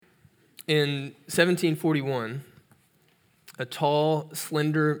In 1741, a tall,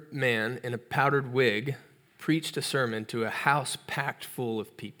 slender man in a powdered wig preached a sermon to a house packed full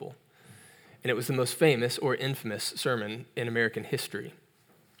of people. And it was the most famous or infamous sermon in American history.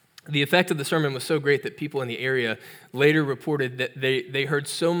 The effect of the sermon was so great that people in the area later reported that they heard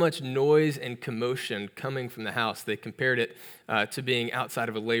so much noise and commotion coming from the house, they compared it to being outside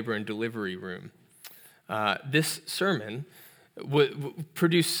of a labor and delivery room. This sermon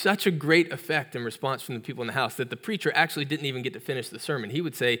produced such a great effect and response from the people in the house that the preacher actually didn't even get to finish the sermon. He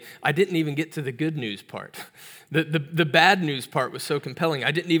would say, I didn't even get to the good news part. The bad news part was so compelling, I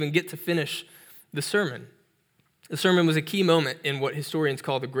didn't even get to finish the sermon. The sermon was a key moment in what historians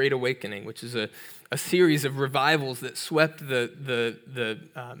call the Great Awakening, which is a series of revivals that swept the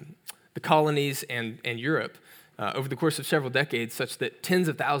colonies and Europe over the course of several decades, such that tens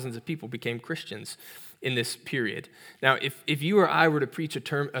of thousands of people became Christians in this period. Now, if you or I were to preach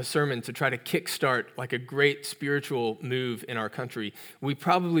a sermon to try to kickstart like a great spiritual move in our country, we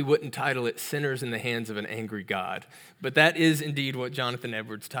probably wouldn't title it Sinners in the Hands of an Angry God. But that is indeed what Jonathan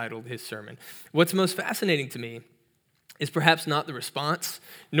Edwards titled his sermon. What's most fascinating to me is perhaps not the response,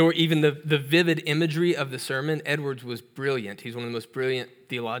 nor even the vivid imagery of the sermon. Edwards was brilliant. He's one of the most brilliant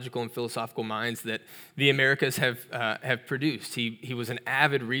theological and philosophical minds that the Americas have produced. He was an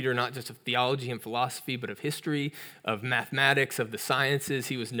avid reader, not just of theology and philosophy, but of history, of mathematics, of the sciences.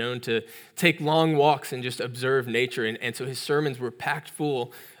 He was known to take long walks and just observe nature, and so his sermons were packed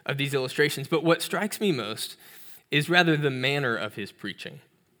full of these illustrations. But what strikes me most is rather the manner of his preaching.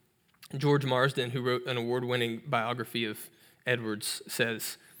 George Marsden, who wrote an award-winning biography of Edwards,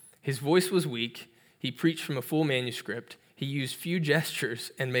 says, his voice was weak, he preached from a full manuscript, he used few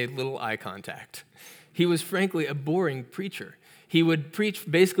gestures and made little eye contact. He was frankly a boring preacher. He would preach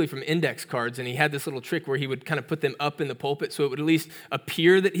basically from index cards, and he had this little trick where he would kind of put them up in the pulpit so it would at least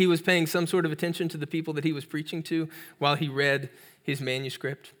appear that he was paying some sort of attention to the people that he was preaching to while he read his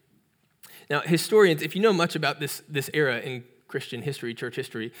manuscript. Now, historians, if you know much about this era in Christian history, church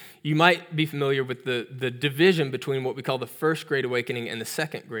history, you might be familiar with the division between what we call the First Great Awakening and the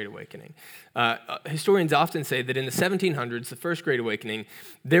Second Great Awakening. Historians often say that in the 1700s, the First Great Awakening,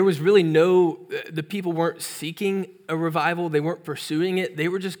 there was really the people weren't seeking a revival, they weren't pursuing it, they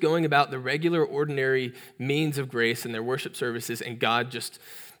were just going about the regular, ordinary means of grace in their worship services, and God just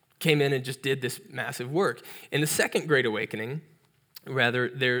came in and just did this massive work. In the Second Great Awakening, rather,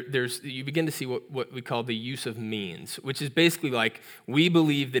 you begin to see what we call the use of means, which is basically like we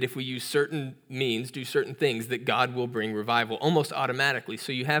believe that if we use certain means, do certain things, that God will bring revival almost automatically.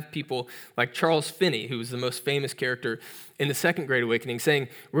 So you have people like Charles Finney, who was the most famous character in the Second Great Awakening, saying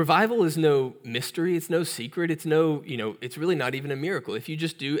revival is no mystery, it's no secret, it's really not even a miracle. If you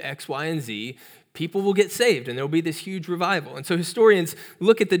just do X, Y, and Z, people will get saved, and there'll be this huge revival. And so historians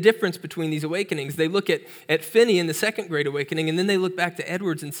look at the difference between these awakenings. They look at Finney in the Second Great Awakening, and then they look back to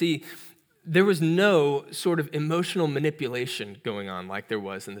Edwards and see there was no sort of emotional manipulation going on like there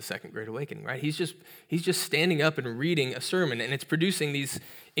was in the Second Great Awakening, right? He's just standing up and reading a sermon, and it's producing these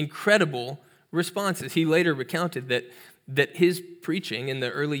incredible responses. He later recounted that his preaching in the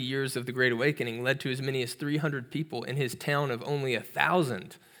early years of the Great Awakening led to as many as 300 people in his town of only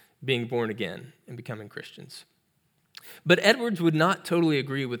 1,000 being born again and becoming Christians. But Edwards would not totally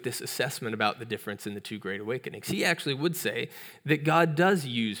agree with this assessment about the difference in the two Great Awakenings. He actually would say that God does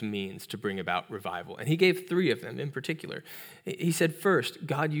use means to bring about revival, and he gave 3 of them in particular. He said, first,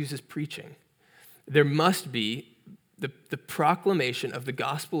 God uses preaching. There must be the proclamation of the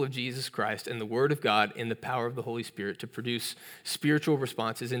gospel of Jesus Christ and the word of God in the power of the Holy Spirit to produce spiritual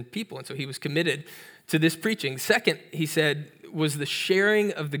responses in people. And so he was committed to this preaching. Second, he said, was the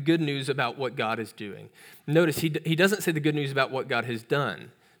sharing of the good news about what God is doing. Notice, he doesn't say the good news about what God has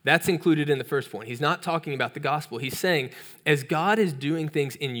done. That's included in the first point. He's not talking about the gospel. He's saying, as God is doing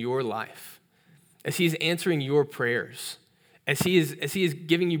things in your life, as he is answering your prayers, as he is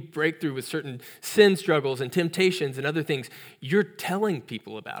giving you breakthrough with certain sin struggles and temptations and other things, you're telling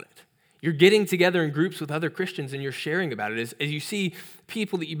people about it. You're getting together in groups with other Christians and you're sharing about it. As you see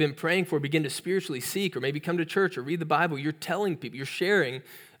people that you've been praying for begin to spiritually seek or maybe come to church or read the Bible, you're telling people, you're sharing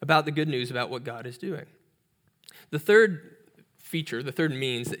about the good news about what God is doing. The third feature, the third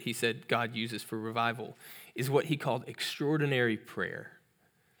means that he said God uses for revival is what he called extraordinary prayer.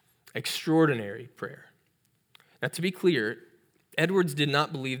 Extraordinary prayer. Now, to be clear, Edwards did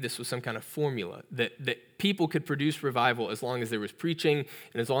not believe this was some kind of formula, that people could produce revival as long as there was preaching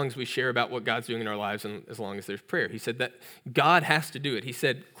and as long as we share about what God's doing in our lives and as long as there's prayer. He said that God has to do it. He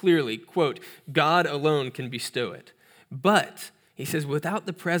said clearly, quote, God alone can bestow it. But, he says, without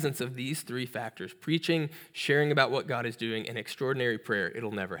the presence of these 3 factors, preaching, sharing about what God is doing, and extraordinary prayer,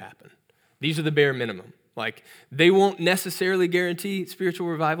 it'll never happen. These are the bare minimum. Like, they won't necessarily guarantee spiritual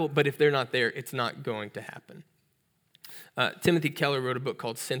revival, but if they're not there, it's not going to happen. Timothy Keller wrote a book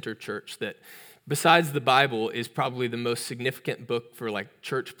called Center Church that, besides the Bible, is probably the most significant book for like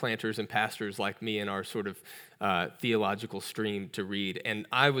church planters and pastors like me in our sort of theological stream to read. And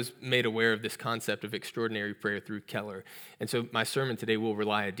I was made aware of this concept of extraordinary prayer through Keller. And so my sermon today will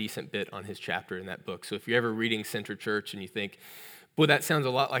rely a decent bit on his chapter in that book. So if you're ever reading Center Church and you think, boy, that sounds a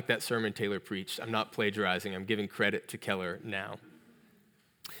lot like that sermon Taylor preached, I'm not plagiarizing, I'm giving credit to Keller now.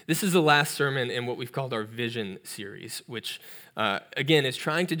 This is the last sermon in what we've called our Vision series, which, again, is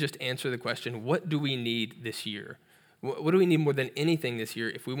trying to just answer the question, what do we need this year? What do we need more than anything this year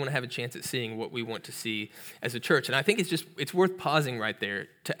if we want to have a chance at seeing what we want to see as a church? And I think it's worth pausing right there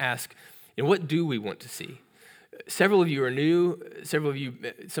to ask, what do we want to see? Several of you are new. Some of you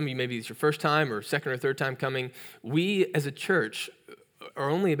maybe it's your first time or second or third time coming. We, as a church, are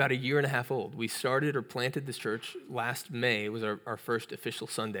only about a year and a half old. We started or planted this church last May. It was our first official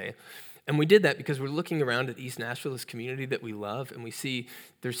Sunday. And we did that because we're looking around at East Nashville, this community that we love, and we see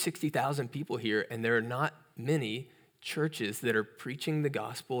there's 60,000 people here, and there are not many churches that are preaching the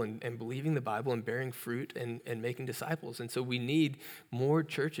gospel and believing the Bible and bearing fruit and making disciples. And so we need more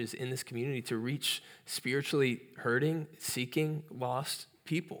churches in this community to reach spiritually hurting, seeking, lost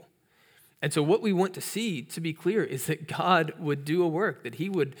people. And so what we want to see, to be clear, is that God would do a work, that he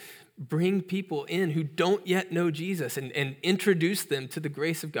would bring people in who don't yet know Jesus and introduce them to the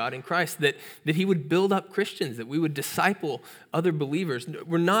grace of God in Christ, that he would build up Christians, that we would disciple other believers.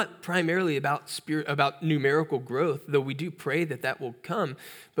 We're not primarily about numerical growth, though we do pray that will come,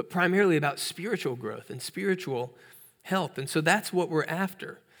 but primarily about spiritual growth and spiritual health. And so that's what we're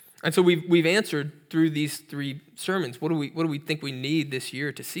after. And so we've answered through these three sermons, what do we think we need this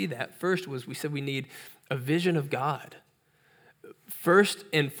year to see that? First was we said we need a vision of God. First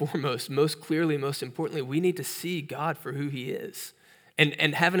and foremost, most clearly, most importantly, we need to see God for who he is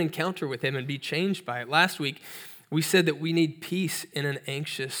and have an encounter with him and be changed by it. Last week, we said that we need peace in an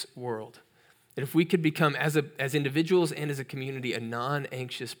anxious world. That if we could become, as individuals and as a community, a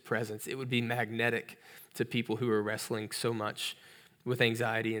non-anxious presence, it would be magnetic to people who are wrestling so much with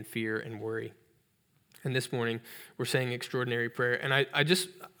anxiety and fear and worry. And this morning, we're saying extraordinary prayer. And I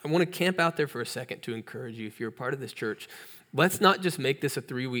want to camp out there for a second to encourage you, if you're a part of this church, let's not just make this a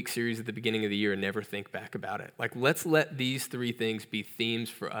 3-week series at the beginning of the year and never think back about it. Like, let's let these three things be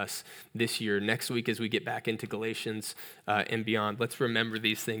themes for us this year. Next week, as we get back into Galatians and beyond, let's remember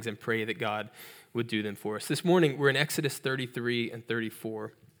these things and pray that God would do them for us. This morning, we're in Exodus 33 and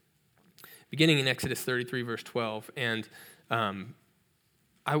 34, beginning in Exodus 33, verse 12. And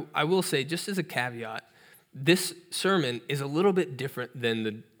I will say, just as a caveat, this sermon is a little bit different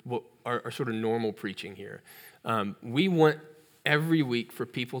than our sort of normal preaching here. We want every week for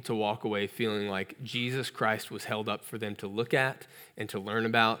people to walk away feeling like Jesus Christ was held up for them to look at and to learn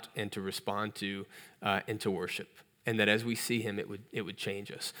about and to respond to and to worship. And that as we see him, it would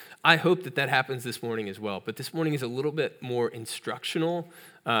change us. I hope that happens this morning as well. But this morning is a little bit more instructional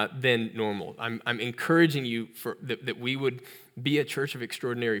than normal. I'm encouraging you that we would be a church of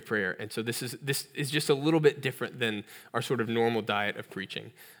extraordinary prayer. And so this is just a little bit different than our sort of normal diet of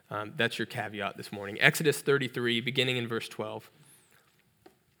preaching. That's your caveat this morning. Exodus 33, beginning in verse 12.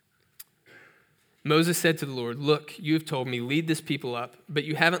 Moses said to the Lord, "Look, you have told me, lead this people up, but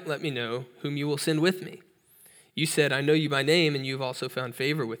you haven't let me know whom you will send with me. You said, I know you by name, and you have also found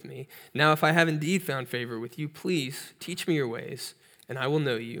favor with me. Now, if I have indeed found favor with you, please teach me your ways, and I will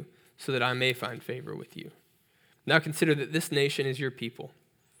know you, so that I may find favor with you. Now consider that this nation is your people."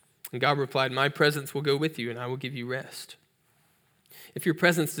 And God replied, "My presence will go with you, and I will give you rest." "If your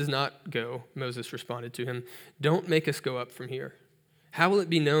presence does not go," Moses responded to him, "don't make us go up from here. How will it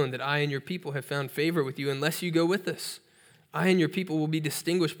be known that I and your people have found favor with you unless you go with us? I and your people will be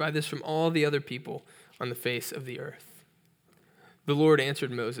distinguished by this from all the other people on the face of the earth." The Lord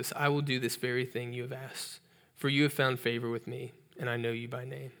answered Moses, "I will do this very thing you have asked, for you have found favor with me, and I know you by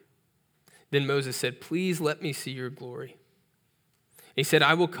name." Then Moses said, "Please let me see your glory." He said,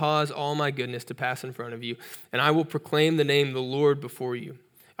 "I will cause all my goodness to pass in front of you, and I will proclaim the name of the Lord before you.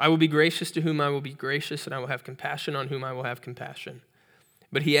 I will be gracious to whom I will be gracious, and I will have compassion on whom I will have compassion."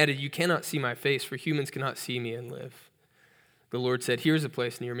 But he added, "You cannot see my face, for humans cannot see me and live." The Lord said, "Here's a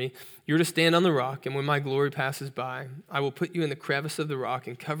place near me. You're to stand on the rock, and when my glory passes by, I will put you in the crevice of the rock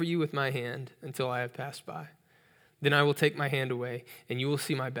and cover you with my hand until I have passed by. Then I will take my hand away, and you will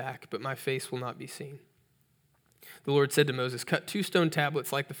see my back, but my face will not be seen." The Lord said to Moses, "Cut 2 stone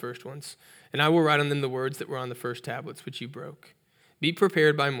tablets like the first ones, and I will write on them the words that were on the first tablets, which you broke. Be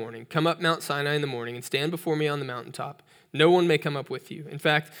prepared by morning. Come up Mount Sinai in the morning and stand before me on the mountaintop. No one may come up with you. In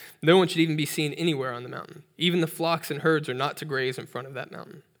fact, no one should even be seen anywhere on the mountain. Even the flocks and herds are not to graze in front of that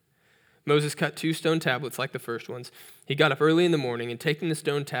mountain." Moses cut 2 stone tablets like the first ones. He got up early in the morning, and taking the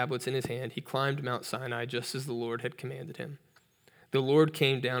stone tablets in his hand, he climbed Mount Sinai just as the Lord had commanded him. The Lord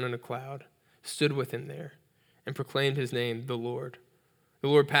came down in a cloud, stood with him there, and proclaimed his name, the Lord. The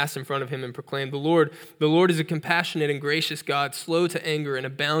Lord passed in front of him and proclaimed, the Lord is a compassionate and gracious God, slow to anger and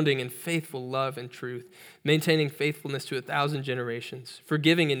abounding in faithful love and truth, maintaining faithfulness to 1,000 generations,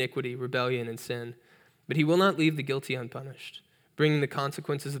 forgiving iniquity, rebellion, and sin. But he will not leave the guilty unpunished, bringing the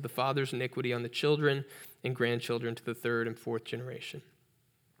consequences of the father's iniquity on the children and grandchildren to the 3rd and 4th generation.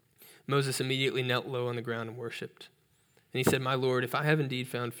 Moses immediately knelt low on the ground and worshipped. And he said, "My Lord, if I have indeed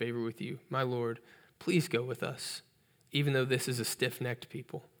found favor with you, my Lord, please go with us, even though this is a stiff-necked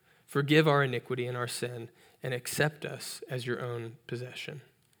people. Forgive our iniquity and our sin, and accept us as your own possession."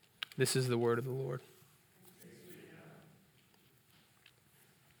 This is the word of the Lord.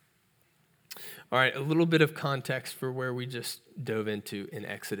 All right, a little bit of context for where we just dove into in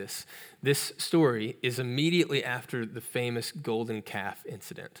Exodus. This story is immediately after the famous golden calf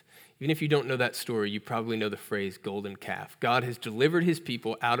incident. Even if you don't know that story, you probably know the phrase golden calf. God has delivered his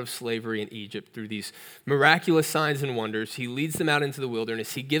people out of slavery in Egypt through these miraculous signs and wonders. He leads them out into the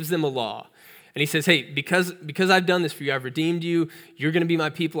wilderness. He gives them a law. And he says, hey, because I've done this for you, I've redeemed you, you're going to be my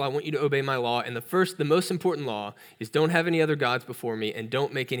people, I want you to obey my law. And the most important law is don't have any other gods before me and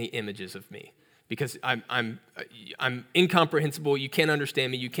don't make any images of me. Because I'm incomprehensible, you can't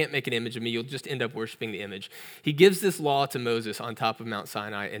understand me, you can't make an image of me, you'll just end up worshiping the image. He gives this law to Moses on top of Mount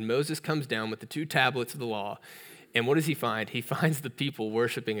Sinai, and Moses comes down with the 2 tablets of the law, and what does he find? He finds the people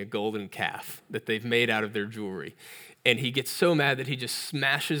worshiping a golden calf that they've made out of their jewelry. And he gets so mad that he just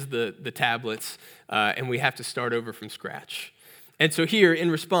smashes the tablets, and we have to start over from scratch. And so here, in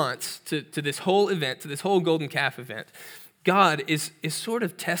response to this whole event, to this whole golden calf event, God is sort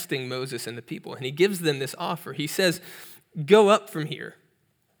of testing Moses and the people, and he gives them this offer. He says, go up from here.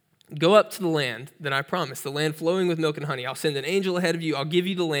 Go up to the land that I promised, the land flowing with milk and honey. I'll send an angel ahead of you. I'll give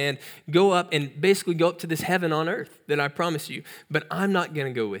you the land. Go up and basically go up to this heaven on earth that I promised you, but I'm not going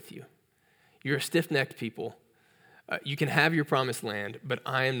to go with you. You're a stiff-necked people. You can have your promised land, but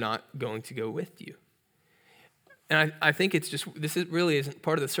I am not going to go with you. And I think really isn't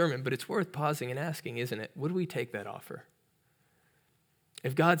part of the sermon, but it's worth pausing and asking, isn't it? Would we take that offer?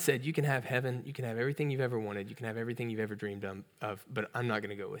 If God said, you can have heaven, you can have everything you've ever wanted, you can have everything you've ever dreamed of, but I'm not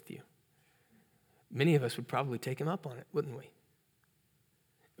going to go with you. Many of us would probably take him up on it, wouldn't we?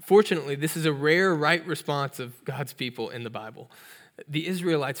 Fortunately, this is a rare right response of God's people in the Bible. The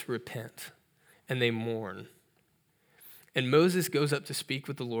Israelites repent and they mourn. And Moses goes up to speak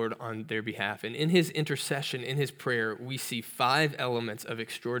with the Lord on their behalf. And in his intercession, in his prayer, we see 5 elements of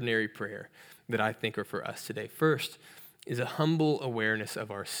extraordinary prayer that I think are for us today. First is a humble awareness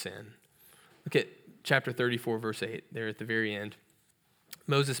of our sin. Look at chapter 34, verse 8, there at the very end.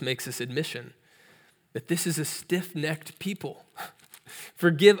 Moses makes this admission that this is a stiff-necked people.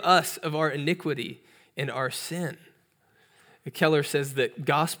 Forgive us of our iniquity and our sin. Keller says that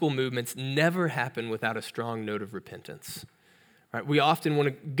gospel movements never happen without a strong note of repentance. Right? We often want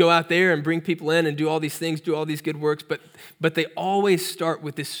to go out there and bring people in and do all these things, do all these good works, but they always start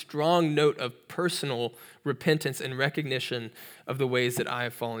with this strong note of personal repentance and recognition of the ways that I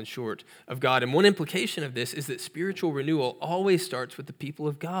have fallen short of God. And one implication of this is that spiritual renewal always starts with the people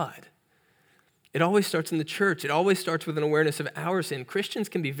of God. It always starts in the church. It always starts with an awareness of our sin. Christians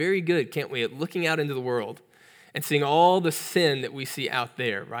can be very good, can't we, at looking out into the world and seeing all the sin that we see out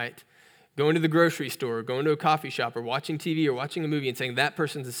there, right? Going to the grocery store, going to a coffee shop, or watching TV or watching a movie and saying that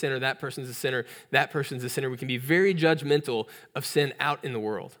person's a sinner, that person's a sinner, that person's a sinner. We can be very judgmental of sin out in the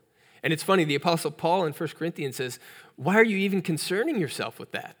world. And it's funny, the Apostle Paul in 1 Corinthians says, why are you even concerning yourself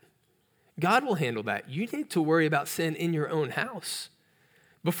with that? God will handle that. You need to worry about sin in your own house.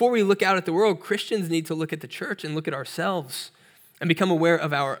 Before we look out at the world, Christians need to look at the church and look at ourselves and become aware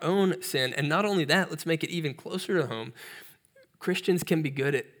of our own sin. And not only that, let's make it even closer to home. Christians can be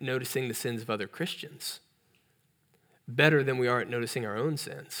good at noticing the sins of other Christians better than we are at noticing our own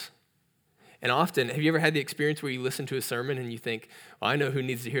sins. And often, have you ever had the experience where you listen to a sermon and you think, well, I know who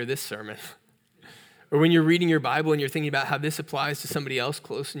needs to hear this sermon? Or when you're reading your Bible and you're thinking about how this applies to somebody else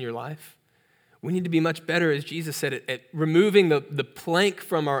close in your life? We need to be much better, as Jesus said, at removing the plank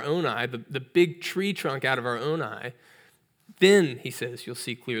from our own eye, the big tree trunk out of our own eye. Then, he says, you'll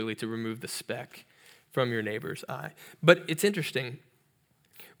see clearly to remove the speck from your neighbor's eye. But it's interesting.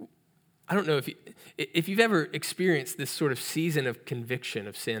 I don't know if you've ever experienced this sort of season of conviction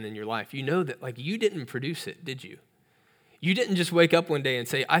of sin in your life. You know that you didn't produce it, did you? You didn't just wake up one day and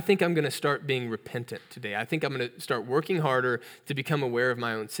say, I think I'm going to start being repentant today. I think I'm going to start working harder to become aware of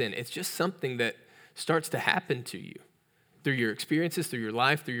my own sin. It's just something that starts to happen to you through your experiences, through your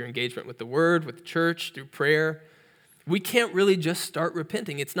life, through your engagement with the Word, with the church, through prayer. We can't really just start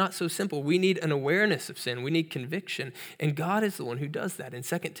repenting. It's not so simple. We need an awareness of sin. We need conviction. And God is the one who does that. In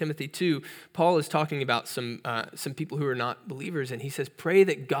 2 Timothy 2, Paul is talking about some people who are not believers, and he says, pray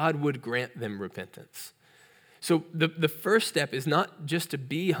that God would grant them repentance. So the first step is not just to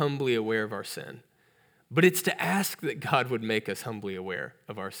be humbly aware of our sin, but it's to ask that God would make us humbly aware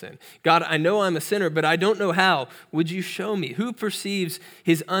of our sin. God, I know I'm a sinner, but I don't know how. Would you show me? Who perceives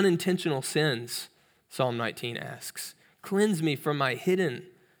his unintentional sins? Psalm 19 asks. Cleanse me from my hidden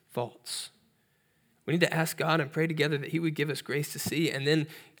faults. We need to ask God and pray together that he would give us grace to see and then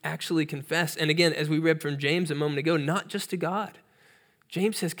actually confess. And again, as we read from James a moment ago, not just to God.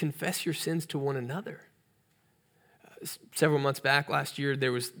 James says, confess your sins to one another. Several months back, last year,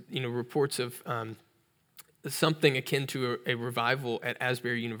 there was reports of something akin to a revival at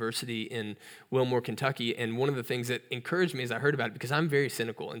Asbury University in Wilmore, Kentucky. And one of the things that encouraged me as I heard about it, because I'm very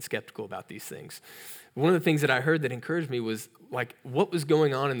cynical and skeptical about these things, one of the things that I heard that encouraged me was like what was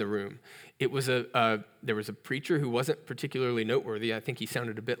going on in the room. It was there was a preacher who wasn't particularly noteworthy. I think he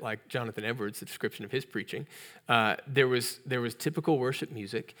sounded a bit like Jonathan Edwards, the description of his preaching. There was typical worship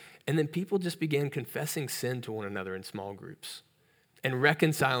music, and then people just began confessing sin to one another in small groups and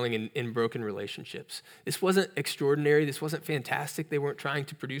reconciling in broken relationships. This wasn't extraordinary. This wasn't fantastic. They weren't trying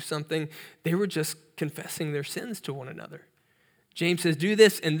to produce something. They were just confessing their sins to one another. James says, do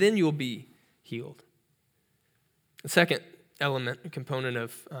this, and then you'll be healed. The second element, a component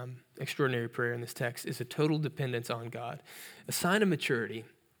of extraordinary prayer in this text is a total dependence on God. A sign of maturity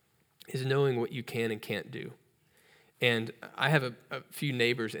is knowing what you can and can't do. And I have a few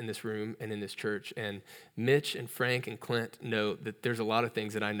neighbors in this room and in this church, and Mitch and Frank and Clint know that there's a lot of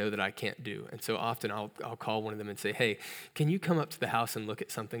things that I know that I can't do. And so often I'll call one of them and say, hey, can you come up to the house and look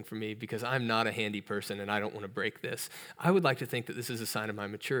at something for me? Because I'm not a handy person and I don't want to break this. I would like to think that this is a sign of my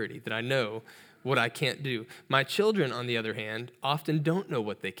maturity, that I know what I can't do. My children, on the other hand, often don't know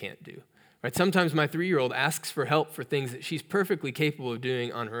what they can't do. Right? Sometimes my 3-year-old asks for help for things that she's perfectly capable of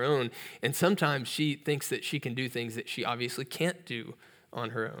doing on her own, and sometimes she thinks that she can do things that she obviously can't do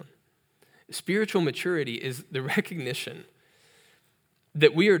on her own. Spiritual maturity is the recognition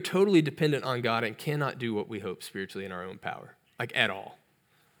that we are totally dependent on God and cannot do what we hope spiritually in our own power, like at all.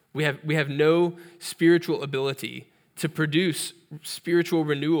 We have no spiritual ability to produce spiritual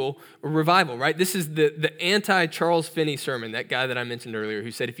renewal or revival, right? This is the anti-Charles Finney sermon, that guy that I mentioned earlier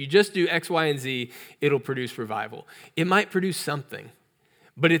who said, if you just do X, Y, and Z, it'll produce revival. It might produce something,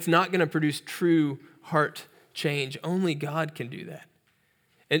 but it's not going to produce true heart change. Only God can do that.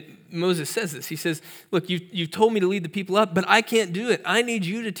 And Moses says this. He says, look, you've told me to lead the people up, but I can't do it. I need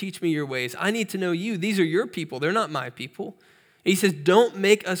you to teach me your ways. I need to know you. These are your people. They're not my people. He says, don't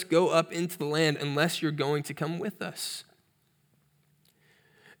make us go up into the land unless you're going to come with us.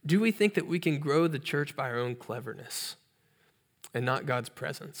 Do we think that we can grow the church by our own cleverness and not God's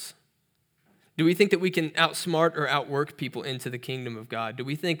presence? Do we think that we can outsmart or outwork people into the kingdom of God? Do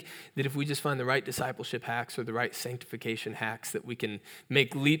we think that if we just find the right discipleship hacks or the right sanctification hacks that we can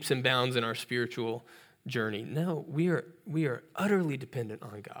make leaps and bounds in our spiritual journey? No, we are utterly dependent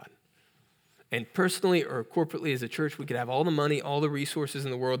on God. And personally or corporately as a church, we could have all the money, all the resources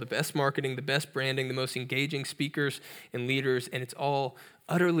in the world, the best marketing, the best branding, the most engaging speakers and leaders, and it's all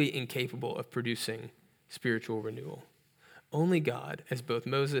utterly incapable of producing spiritual renewal. Only God, as both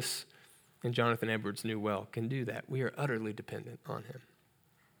Moses and Jonathan Edwards knew well, can do that. We are utterly dependent on him.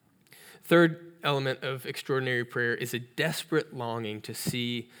 Third element of extraordinary prayer is a desperate longing to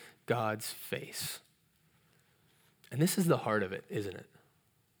see God's face. And this is the heart of it, isn't it?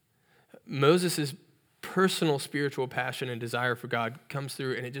 Moses' personal spiritual passion and desire for God comes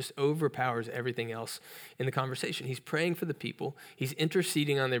through, and it just overpowers everything else in the conversation. He's praying for the people. He's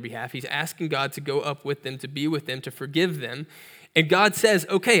interceding on their behalf. He's asking God to go up with them, to be with them, to forgive them. And God says,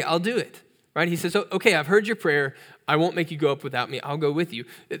 okay, I'll do it. Right? He says, okay, I've heard your prayer. I won't make you go up without me. I'll go with you.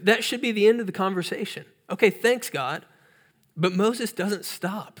 That should be the end of the conversation. Okay, thanks, God. But Moses doesn't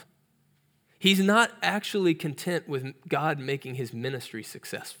stop. He's not actually content with God making his ministry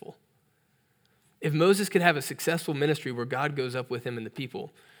successful. If Moses could have a successful ministry where God goes up with him and the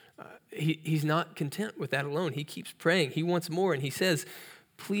people, he's not content with that alone. He keeps praying. He wants more, and he says,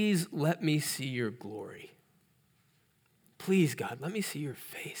 please let me see your glory. Please, God, let me see your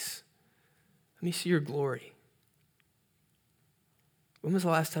face. Let me see your glory. When was the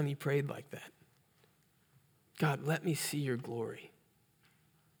last time you prayed like that? God, let me see your glory.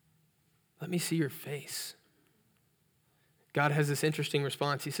 Let me see your face. God has this interesting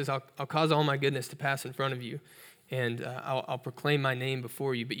response. He says, I'll cause all my goodness to pass in front of you, and I'll proclaim my name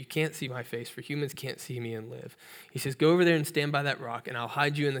before you, but you can't see my face, for humans can't see me and live. He says, go over there and stand by that rock, and I'll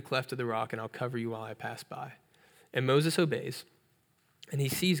hide you in the cleft of the rock, and I'll cover you while I pass by. And Moses obeys, and he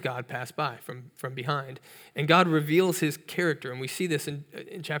sees God pass by from behind. And God reveals his character, and we see this in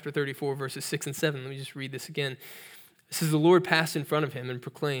chapter 34, verses 6 and 7. Let me just read this again. It says, the Lord passed in front of him and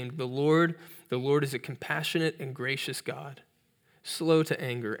proclaimed, the Lord is a compassionate and gracious God, slow to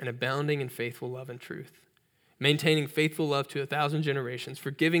anger and abounding in faithful love and truth, maintaining faithful love to 1,000 generations,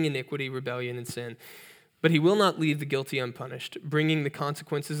 forgiving iniquity, rebellion, and sin. But he will not leave the guilty unpunished, bringing the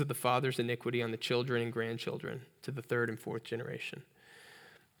consequences of the father's iniquity on the children and grandchildren to the third and fourth generation.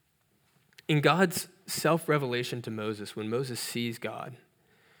 In God's self-revelation to Moses, when Moses sees God,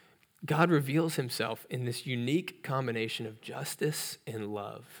 God reveals himself in this unique combination of justice and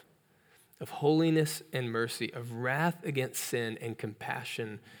love, of holiness and mercy, of wrath against sin and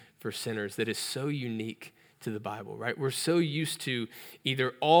compassion for sinners that is so unique to the Bible, right? We're so used to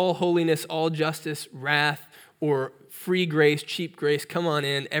either all holiness, all justice, wrath, or free grace, cheap grace, come on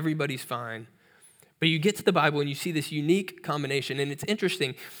in, everybody's fine. But you get to the Bible and you see this unique combination, and it's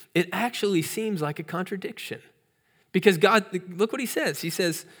interesting. It actually seems like a contradiction because God, look what he says. He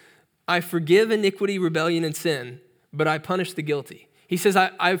says, I forgive iniquity, rebellion, and sin, but I punish the guilty. He says,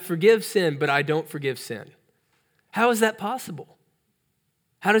 I forgive sin, but I don't forgive sin. How is that possible?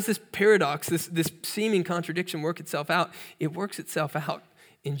 How does this paradox, this seeming contradiction work itself out? It works itself out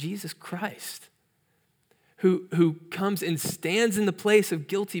in Jesus Christ, who comes and stands in the place of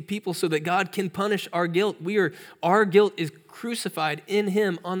guilty people so that God can punish our guilt. Our guilt is crucified in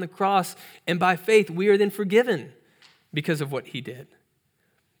him on the cross, and by faith we are then forgiven because of what he did.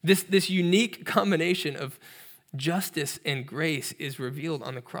 This unique combination of justice and grace is revealed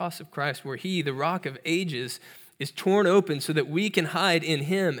on the cross of Christ, where he, the rock of ages, is torn open so that we can hide in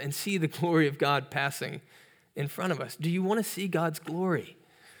him and see the glory of God passing in front of us. Do you want to see God's glory?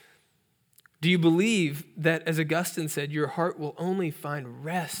 Do you believe that, as Augustine said, your heart will only find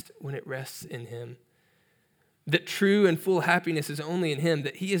rest when it rests in him? That true and full happiness is only in him,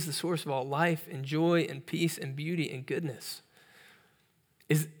 that he is the source of all life and joy and peace and beauty and goodness?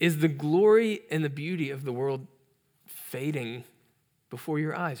 Is the glory and the beauty of the world fading before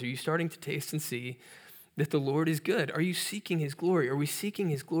your eyes? Are you starting to taste and see that the Lord is good? Are you seeking his glory? Are we seeking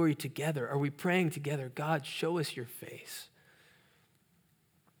his glory together? Are we praying together, God, show us your face?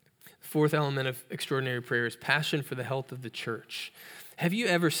 The fourth element of extraordinary prayer is passion for the health of the church. Have you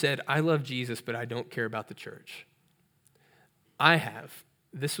ever said, I love Jesus, but I don't care about the church? I have.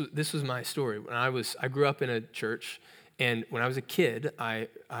 This was my story. When I grew up in a church. And when I was a kid, I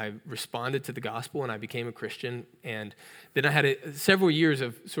responded to the gospel and I became a Christian. And then I had several years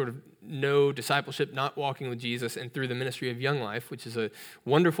of sort of no discipleship, not walking with Jesus. And through the ministry of Young Life, which is a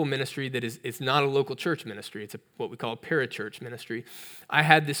wonderful ministry that it's not a local church ministry. It's what we call a parachurch ministry. I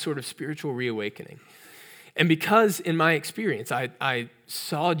had this sort of spiritual reawakening. And because in my experience, I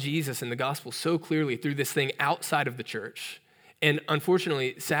saw Jesus and the gospel so clearly through this thing outside of the church, and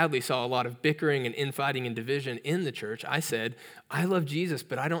unfortunately, sadly, saw a lot of bickering and infighting and division in the church, I said, I love Jesus,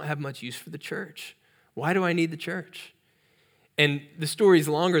 but I don't have much use for the church. Why do I need the church? And the story's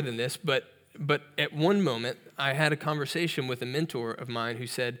longer than this, but at one moment, I had a conversation with a mentor of mine who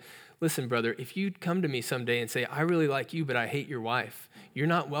said, listen, brother, if you'd come to me someday and say, I really like you, but I hate your wife, you're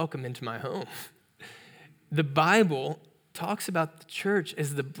not welcome into my home. The Bible talks about the church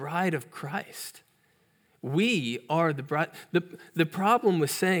as the bride of Christ. We are the bride. The problem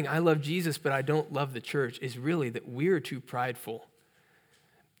with saying, I love Jesus, but I don't love the church is really that we're too prideful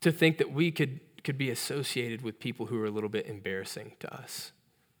to think that we could be associated with people who are a little bit embarrassing to us.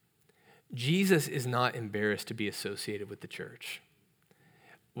 Jesus is not embarrassed to be associated with the church.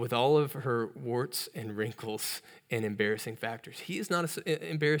 With all of her warts and wrinkles and embarrassing factors, he is not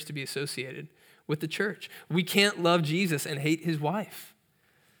embarrassed to be associated with the church. We can't love Jesus and hate his wife.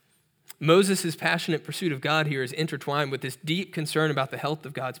 Moses' passionate pursuit of God here is intertwined with this deep concern about the health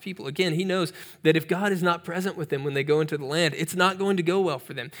of God's people. Again, he knows that if God is not present with them when they go into the land, it's not going to go well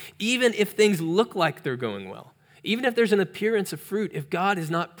for them. Even if things look like they're going well, even if there's an appearance of fruit, if God is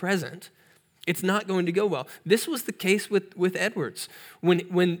not present, it's not going to go well. This was the case with Edwards. When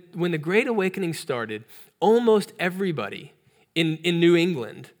the Great Awakening started, almost everybody in New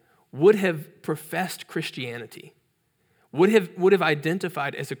England would have professed Christianity. Would have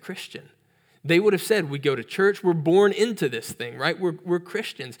identified as a Christian. They would have said, we go to church, we're born into this thing, right? We're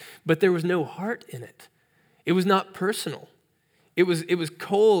Christians, but there was no heart in it. It was not personal. It was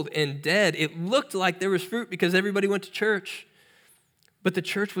cold and dead. It looked like there was fruit because everybody went to church, but the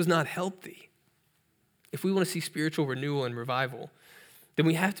church was not healthy. if we want to see spiritual renewal and revival, then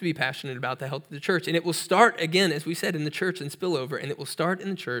we have to be passionate about the health of the church. And it will start, again, as we said, in the church and spill over, and it will start in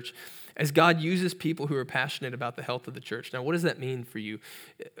the church as God uses people who are passionate about the health of the church. Now, what does that mean for you?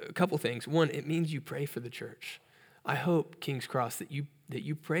 A couple things. One, it means you pray for the church. I hope, King's Cross, that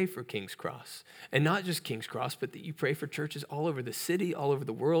you pray for King's Cross. And not just King's Cross, but that you pray for churches all over the city, all over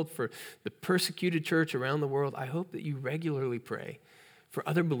the world, for the persecuted church around the world. I hope that you regularly pray for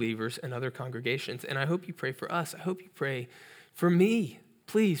other believers and other congregations. And I hope you pray for us. I hope you pray for me.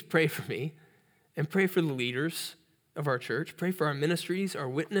 Please pray for me and pray for the leaders of our church. Pray for our ministries, our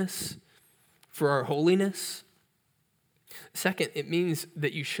witness, for our holiness. Second, it means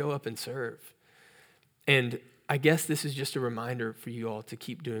that you show up and serve. And I guess this is just a reminder for you all to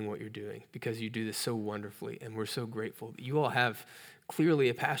keep doing what you're doing because you do this so wonderfully, and we're so grateful. You all have clearly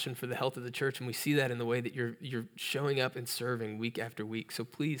a passion for the health of the church, and we see that in the way that you're showing up and serving week after week. So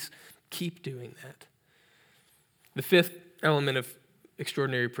please keep doing that. The fifth element of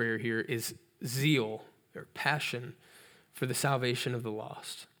extraordinary prayer here is zeal or passion for the salvation of the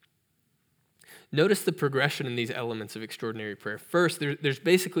lost. Notice the progression in these elements of extraordinary prayer. First, there's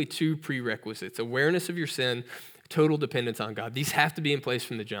basically two prerequisites: awareness of your sin, total dependence on God. These have to be in place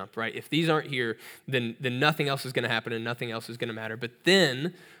from the jump, right? If these aren't here, then nothing else is going to happen and nothing else is going to matter. But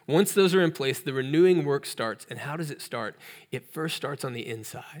then, once those are in place, the renewing work starts. And how does it start? It first starts on the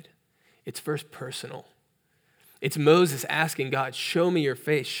inside. It's first personal. It's Moses asking God, show me your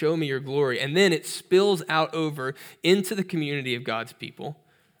face, show me your glory. And then it spills out over into the community of God's people.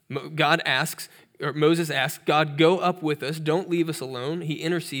 Moses asks, God, go up with us. Don't leave us alone. He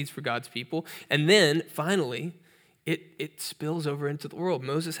intercedes for God's people. And then, finally, it spills over into the world.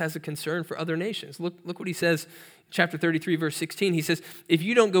 Moses has a concern for other nations. Look what he says, chapter 33, verse 16. He says, if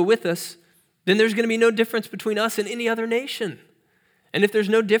you don't go with us, then there's going to be no difference between us and any other nation. And if there's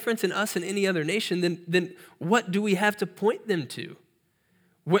no difference in us and any other nation, then what do we have to point them to?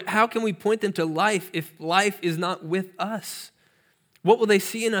 How can we point them to life if life is not with us? What will they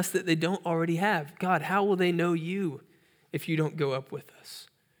see in us that they don't already have? God, how will they know you if you don't go up with us?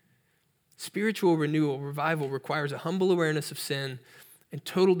 Spiritual renewal, revival requires a humble awareness of sin and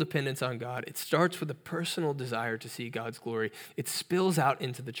total dependence on God. It starts with a personal desire to see God's glory. It spills out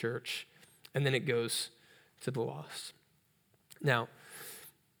into the church, and then it goes to the lost. Now,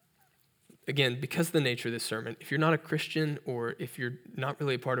 again, because of the nature of this sermon, if you're not a Christian or if you're not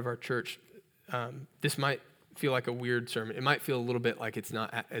really a part of our church, this might feel like a weird sermon. It might feel a little bit like it's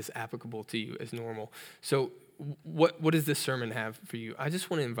not as applicable to you as normal. So what does this sermon have for you? I just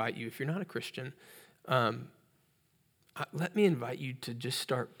want to invite you, if you're not a Christian, let me invite you to just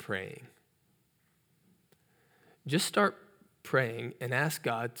start praying. Just start praying and ask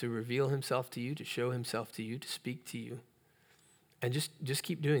God to reveal himself to you, to show himself to you, to speak to you. And just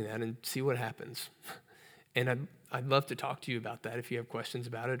keep doing that and see what happens. And I'd love to talk to you about that if you have questions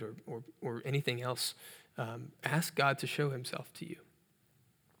about it or anything else. Ask God to show himself to you.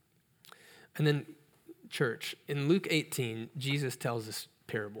 And then, church, in Luke 18, Jesus tells this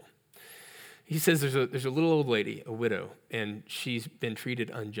parable. He says there's a little old lady, a widow, and she's been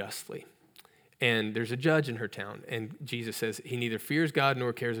treated unjustly. And there's a judge in her town, and Jesus says he neither fears God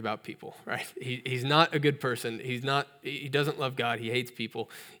nor cares about people, right? He's not a good person. He doesn't love God. He hates people,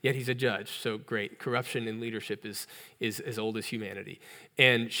 yet he's a judge. So great. Corruption in leadership is as old as humanity.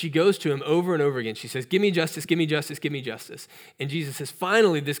 And she goes to him over and over again. She says, give me justice, give me justice, give me justice. And Jesus says,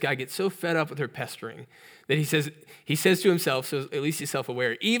 finally, this guy gets so fed up with her pestering that he says to himself, so at least he's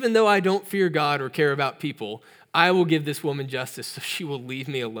self-aware, even though I don't fear God or care about people, I will give this woman justice so she will leave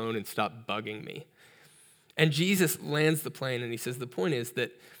me alone and stop bugging me. And Jesus lands the plane and he says, the point is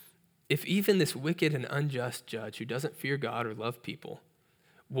that if even this wicked and unjust judge who doesn't fear God or love people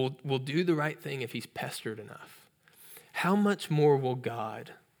will do the right thing if he's pestered enough, how much more will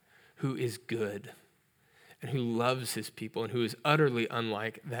God, who is good and who loves his people and who is utterly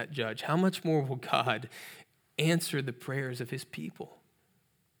unlike that judge, how much more will God answer the prayers of his people?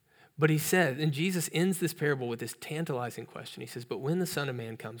 But he said, and Jesus ends this parable with this tantalizing question. He says, but when the Son of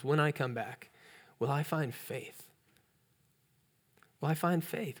Man comes, when I come back, will I find faith? Will I find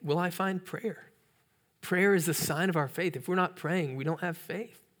faith? Will I find prayer? Prayer is the sign of our faith. If we're not praying, we don't have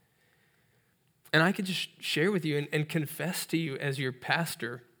faith. And I could just share with you and confess to you as your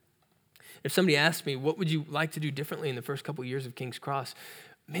pastor, if somebody asked me, what would you like to do differently in the first couple of years of King's Cross?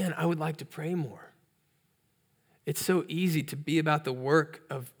 Man, I would like to pray more. It's so easy to be about the work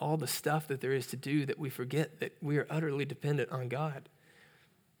of all the stuff that there is to do that we forget that we are utterly dependent on God.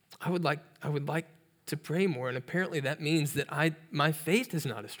 I would like to pray more, and apparently that means that my faith is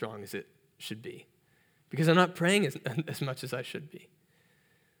not as strong as it should be because I'm not praying as much as I should be.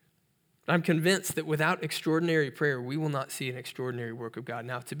 I'm convinced that without extraordinary prayer, we will not see an extraordinary work of God.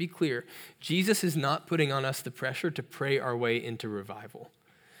 Now, to be clear, Jesus is not putting on us the pressure to pray our way into revival.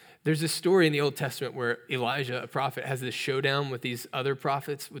 There's this story in the Old Testament where Elijah, a prophet, has this showdown with these other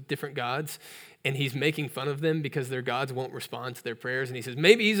prophets with different gods, and he's making fun of them because their gods won't respond to their prayers. And he says,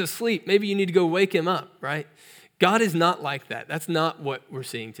 maybe he's asleep. Maybe you need to go wake him up, right? God is not like that. That's not what we're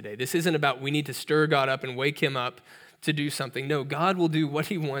seeing today. This isn't about we need to stir God up and wake him up to do something. No, God will do what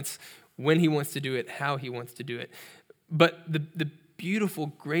he wants, when he wants to do it, how he wants to do it. But the beautiful,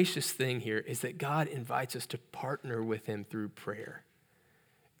 gracious thing here is that God invites us to partner with him through prayer.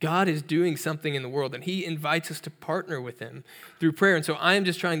 God is doing something in the world, and he invites us to partner with him through prayer. And so I am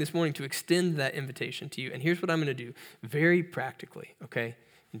just trying this morning to extend that invitation to you. And here's what I'm going to do very practically, okay?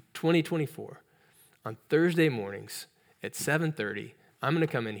 In 2024, on Thursday mornings at 7:30, I'm going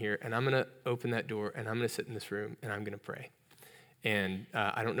to come in here, and I'm going to open that door, and I'm going to sit in this room, and I'm going to pray. And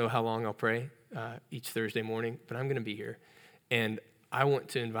I don't know how long I'll pray each Thursday morning, but I'm going to be here. And I want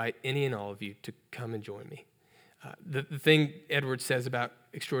to invite any and all of you to come and join me. The thing Edward says about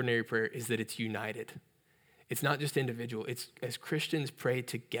extraordinary prayer is that it's united. It's not just individual. It's as Christians pray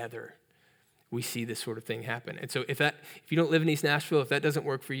together, we see this sort of thing happen. And so if you don't live in East Nashville, if that doesn't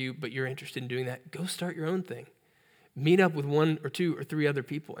work for you, but you're interested in doing that, go start your own thing. Meet up with 1 or 2 or 3 other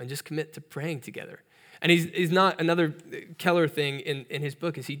people and just commit to praying together. And he's not, another Keller thing in his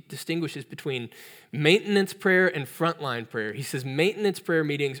book is he distinguishes between maintenance prayer and frontline prayer. He says maintenance prayer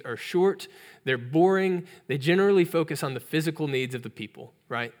meetings are short, they're boring, they generally focus on the physical needs of the people,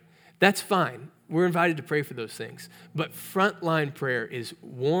 right? That's fine. We're invited to pray for those things. But frontline prayer is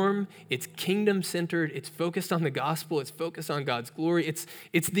warm, it's kingdom-centered, it's focused on the gospel, it's focused on God's glory.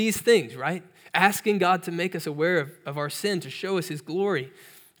 It's these things, right? Asking God to make us aware of our sin, to show us his glory,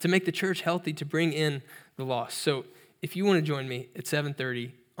 to make the church healthy, to bring in the lost. So if you want to join me at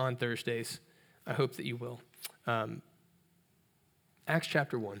 7:30 on Thursdays, I hope that you will. Acts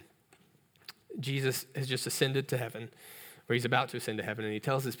chapter 1. Jesus has just ascended to heaven, or he's about to ascend to heaven, and he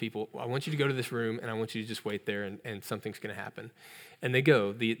tells his people, I want you to go to this room, and I want you to just wait there, and something's going to happen. And they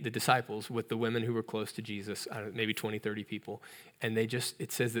go, the disciples, with the women who were close to Jesus, maybe 20, 30 people, and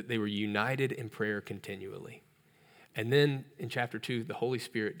it says that they were united in prayer continually. And then in chapter 2, the Holy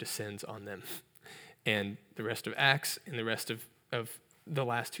Spirit descends on them. And the rest of Acts and the rest of the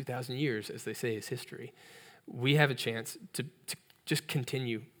last 2,000 years, as they say, is history. We have a chance to just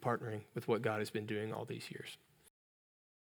continue partnering with what God has been doing all these years.